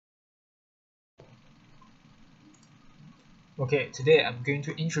Okay, today I'm going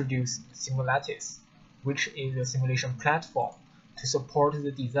to introduce SimuLattice, which is a simulation platform to support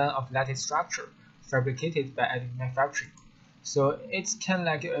the design of lattice structure fabricated by additive manufacturing. So it's kind of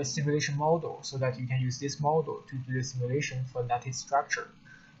like a simulation model, so that you can use this model to do the simulation for lattice structure.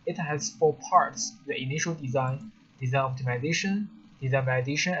 It has 4 parts: the initial design, design optimization, design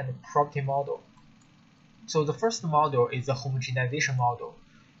validation, and the property model. So the first model is the homogenization model.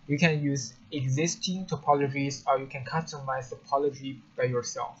 You can use existing topologies, or you can customize the topology by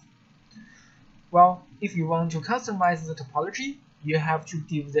yourself. Well, if you want to customize the topology, you have to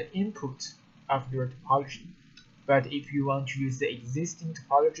give the input of your topology. But if you want to use the existing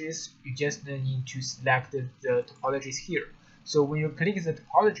topologies, you just need to select the topologies here. So when you click the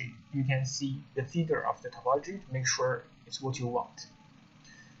topology, you can see the figure of the topology to make sure it's what you want.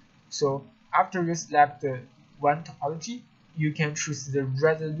 So after you select the one topology, you can choose the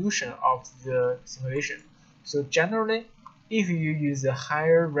resolution of the simulation. So generally, if you use a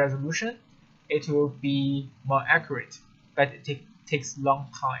higher resolution, it will be more accurate, but it takes long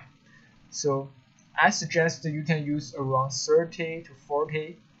time. So I suggest you can use around 30 to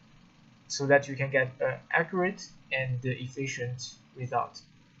 40 so that you can get an accurate and efficient result.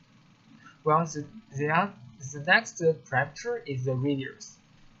 Well, the next parameter is the radius.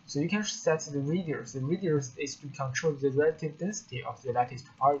 So you can set the radius. The radius is to control the relative density of the lattice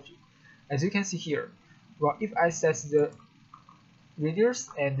topology. As you can see here, well, if I set the radius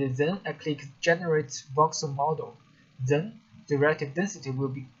and then I click Generate Voxel Model, then the relative density will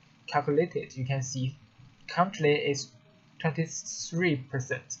be calculated. You can see currently it's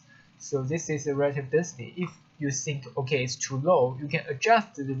 23%. So this is the relative density. If you think, okay, it's too low, you can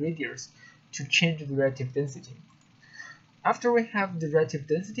adjust the radius to change the relative density. After we have the relative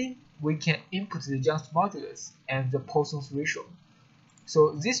density, we can input the Young's modulus and the Poisson's ratio.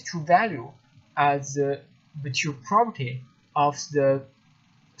 So these two values are the material property of the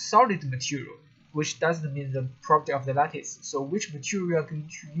solid material, which doesn't mean the property of the lattice. So which material you are going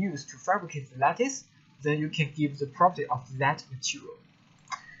to use to fabricate the lattice, then you can give the property of that material.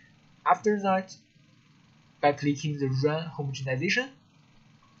 After that, by clicking the Run Homogenization,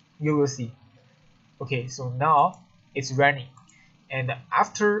 you will see, okay, so now it's running, and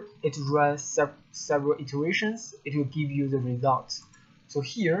after it runs several iterations, it will give you the results. So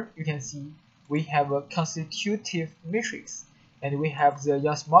here you can see we have a constitutive matrix, and we have the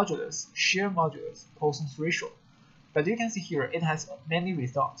Young's modulus, shear modulus, Poisson's ratio. But you can see here it has many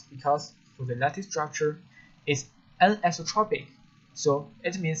results because for the lattice structure it's anisotropic, so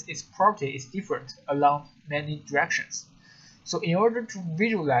it means its property is different along many directions. So in order to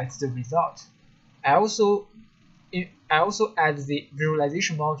visualize the result, I also add the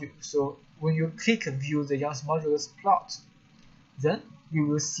visualization module. So when you click View the Young's modulus plot, then you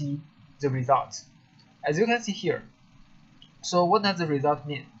will see the result. As you can see here, so what does the result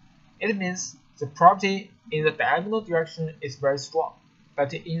mean? It means the property in the diagonal direction is very strong,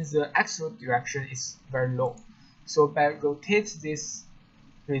 but in the axial direction is very low. So by rotate this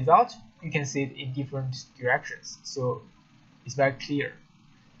result, you can see it in different directions. So it's very clear.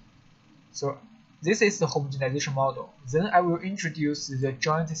 So this is the homogenization model. Then I will introduce the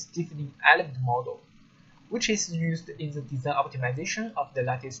joint stiffening element model, which is used in the design optimization of the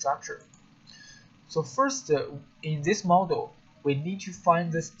lattice structure. So first, in this model, we need to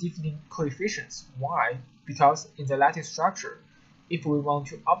find the stiffening coefficients. Why? Because in the lattice structure, if we want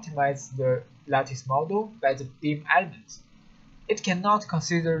to optimize the lattice model by the beam element, it cannot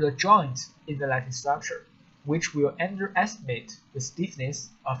consider the joint in the lattice structure, which will underestimate the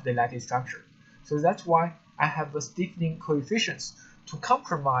stiffness of the lattice structure. So that's why I have a stiffening coefficients to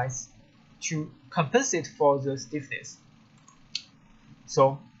compensate for the stiffness.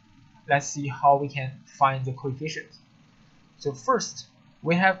 So let's see how we can find the coefficient. So first,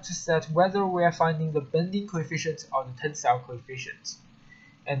 we have to set whether we are finding the bending coefficient or the tensile coefficient.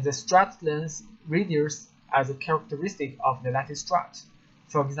 And the strut length radius are the characteristic of the lattice strut.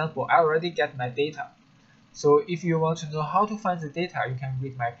 For example, I already get my data. So if you want to know how to find the data, you can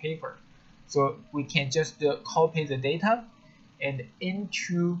read my paper. So we can just copy the data and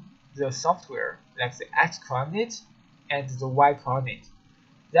into the software, like the x coordinate and the y coordinate.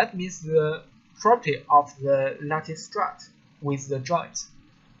 That means the property of the lattice strut with the joint.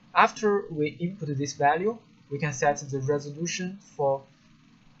 After we input this value, we can set the resolution for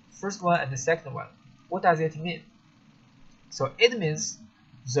first one and the second one. What does it mean? So it means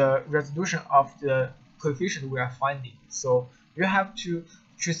the resolution of the coefficient we are finding. So you have to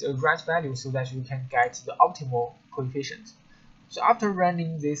choose a right value so that you can get the optimal coefficient. So after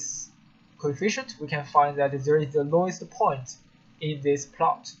running this coefficient, we can find that there is the lowest point in this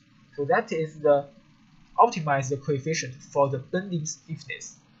plot. So that is the optimize the coefficient for the bending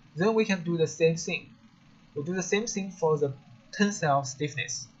stiffness. Then we can do the same thing. We do the same thing for the tensile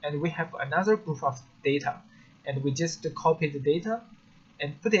stiffness, and we have another group of data, and we just copy the data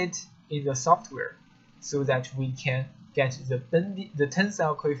and put it in the software so that we can get the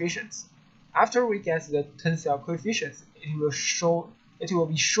tensile coefficients. After we get the tensile coefficients, it will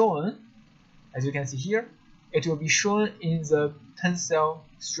be shown, as you can see here, it will be shown in the tensile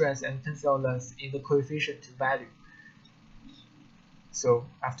stress and tensile length in the coefficient value. So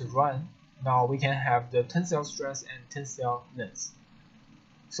after run, now we can have the tensile stress and tensile length.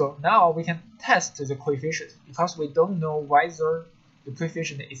 So now we can test the coefficient because we don't know whether the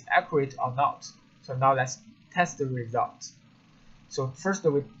coefficient is accurate or not. So now let's test the results. So first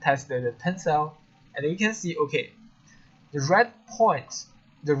we tested the tensile, and you can see, okay, the red point,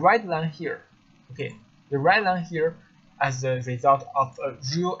 the red line here, okay, the red line here as the result of a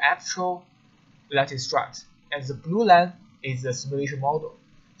real actual lattice strut, and the blue line is the simulation model.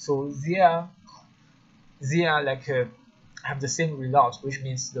 So they are like have the same result, which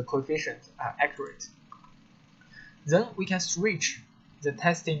means the coefficients are accurate. Then we can switch the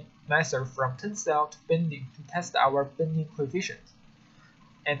testing method from tensile to bending to test our bending coefficient.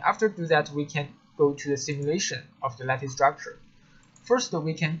 And after do that, we can go to the simulation of the lattice structure. First,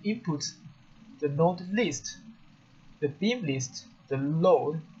 we can input the node list, the beam list, the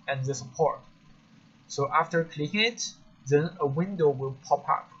load, and the support. So after clicking it, then a window will pop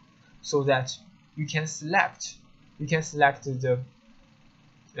up so that you can select the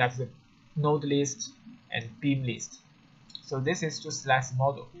node list and beam list. So this is to select the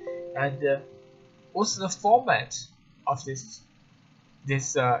model. And what's the format of this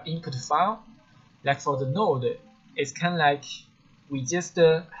input file? Like for the node, it's kind of like we just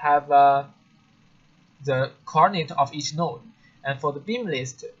have the coordinate of each node, and for the beam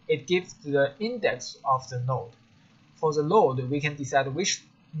list, it gives the index of the node. For the load, we can decide which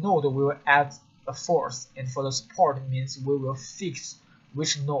node we will add a force, and for the support means we will fix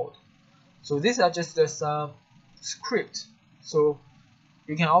which node. So these are just some script. So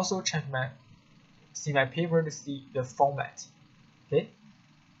you can also see my paper to see the format. Okay.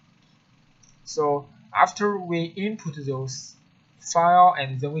 So after we input those file,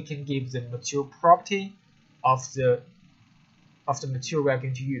 and then we can give the material property of the material we are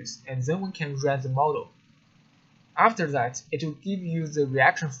going to use, and then we can run the model. After that, it will give you the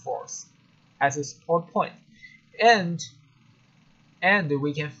reaction force as a support point, and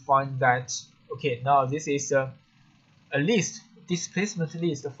we can find that, okay, now this is a list, displacement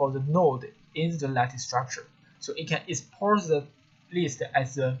list for the node in the lattice structure. So it can export the list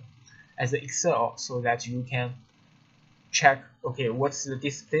as a Excel so that you can check, okay, what's the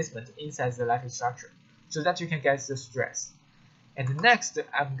displacement inside the lattice structure, so that you can get the stress. And next,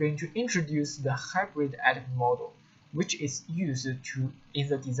 I'm going to introduce the hybrid element model, which is used in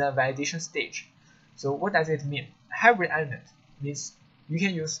the design validation stage. So what does it mean? Hybrid element means you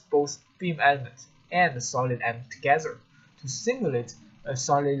can use both beam element and solid element together to simulate a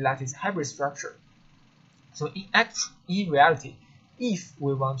solid lattice hybrid structure. So in reality, if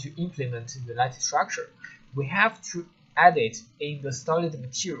we want to implement the lattice structure, we have to add it in the solid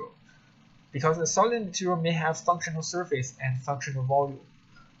material, because the solid material may have functional surface and functional volume,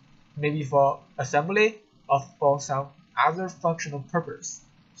 maybe for assembly or for some other functional purpose.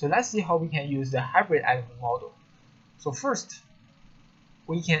 So let's see how we can use the hybrid element model. So first,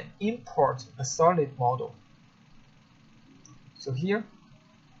 we can import a solid model. So here,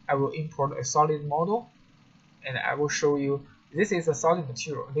 I will import a solid model, and I will show you this is a solid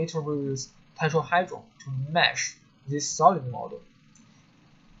material. Later we will use tetrahedron to mesh this solid model.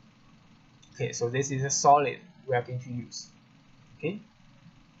 Okay, so this is a solid we are going to use. Okay.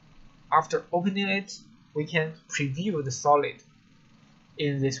 After opening it, we can preview the solid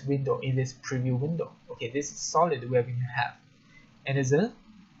in this window, in this preview window. Okay, this is solid we are going to have, and then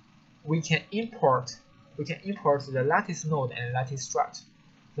we can import the lattice node and lattice strut.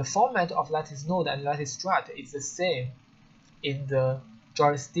 The format of lattice node and lattice strut is the same in the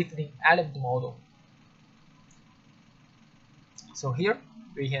joint stiffening element model. So here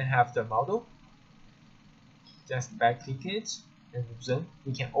we can have the model. Just back click it, and then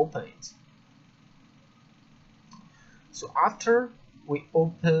we can open it. So after we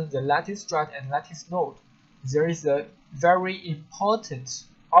open the lattice strut and lattice node, there is a very important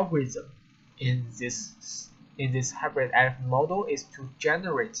algorithm in this hybrid element model, is to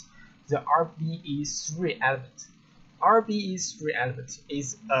generate the RBE3 element. RBE3 element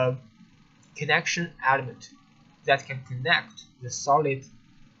is a connection element that can connect the solid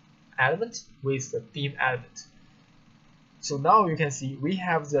element with the beam element. So now you can see we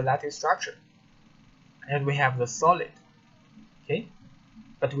have the lattice structure. and we have the solid. Okay,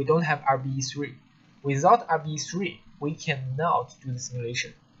 but we don't have RBE3. Without RBE3, we cannot do the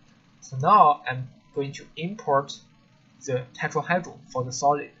simulation. So now I'm going to import the tetrahedron for the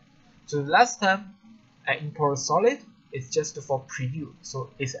solid. So the last time I import solid, it's just for preview, so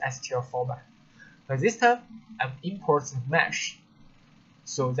it's STL format. But this time I'm importing mesh,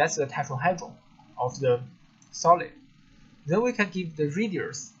 so that's the tetrahedron of the solid. Then we can give the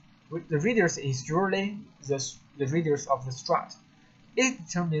radius. The radius is usually the radius of the strut. It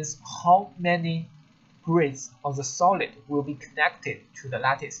determines how many grids of the solid will be connected to the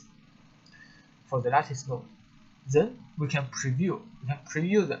lattice for the lattice node. Then we can preview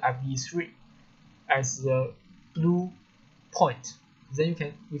the RBE3 as the blue point. Then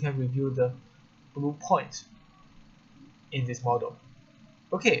we can review the blue point in this model.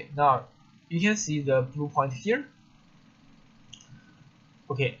 Okay, now you can see the blue point here.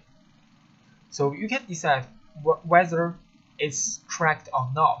 Okay, so you can decide whether it's correct or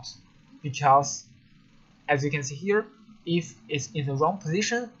not, because as you can see here, if it's in the wrong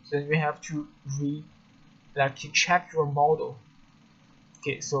position, then you have to check your model.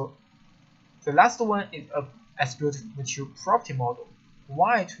 Okay, so the last one is a attribute material property model.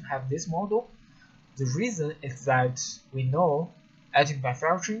 Why to have this model? The reason is that we know additive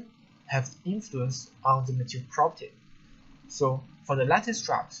manufacturing has influence on the material property. So for the lattice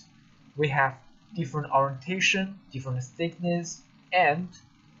strut, we have different orientation, different thickness, and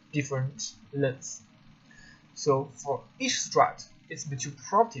different lengths. So for each strut, its material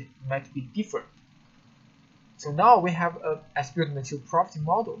property might be different. So now we have an attribute material property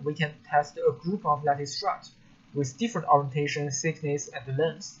model. We can test a group of lattice struts with different orientation, thickness, and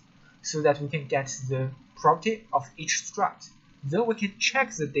length, so that we can get the property of each strut. Then we can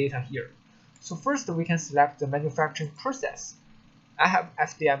check the data here. So first we can select the manufacturing process. I have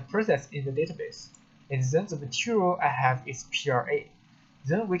FDM process in the database, and then the material I have is PRA.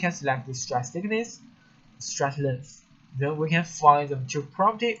 Then we can select the strut thickness, strut length. Then we can find the material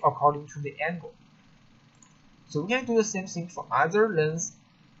property according to the angle. So we can do the same thing for other lengths.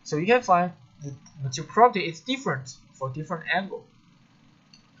 So you can find the material property is different for different angle.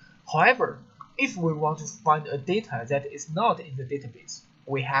 However, if we want to find a data that is not in the database,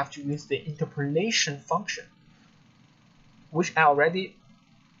 we have to use the interpolation function, which I already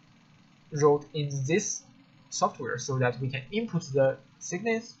wrote in this software, so that we can input the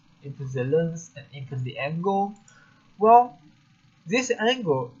thickness, input the length, and input the angle. Well, this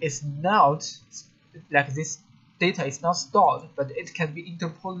angle is not like this data is not stored, but it can be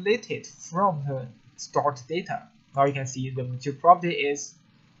interpolated from the stored data. Now you can see the material property is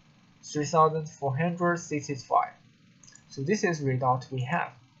 3465. So this is the result we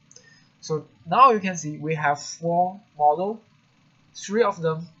have. So now you can see we have 4 models. 3 of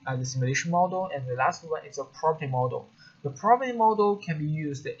them are the simulation model, and the last one is a property model. The property model can be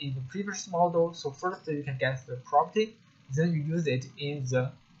used in the previous model. So first you can get the property, then you use it in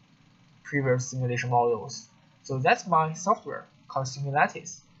the previous simulation models. So that's my software called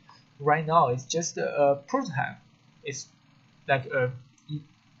SimuLattice. Right now it's just a prototype. It's like a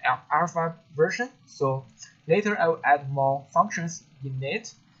alpha version. So later I will add more functions in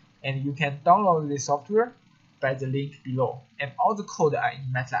it, and you can download the software by the link below. And all the code are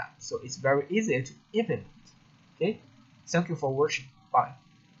in MATLAB, so it's very easy to implement. Okay, thank you for watching. Bye.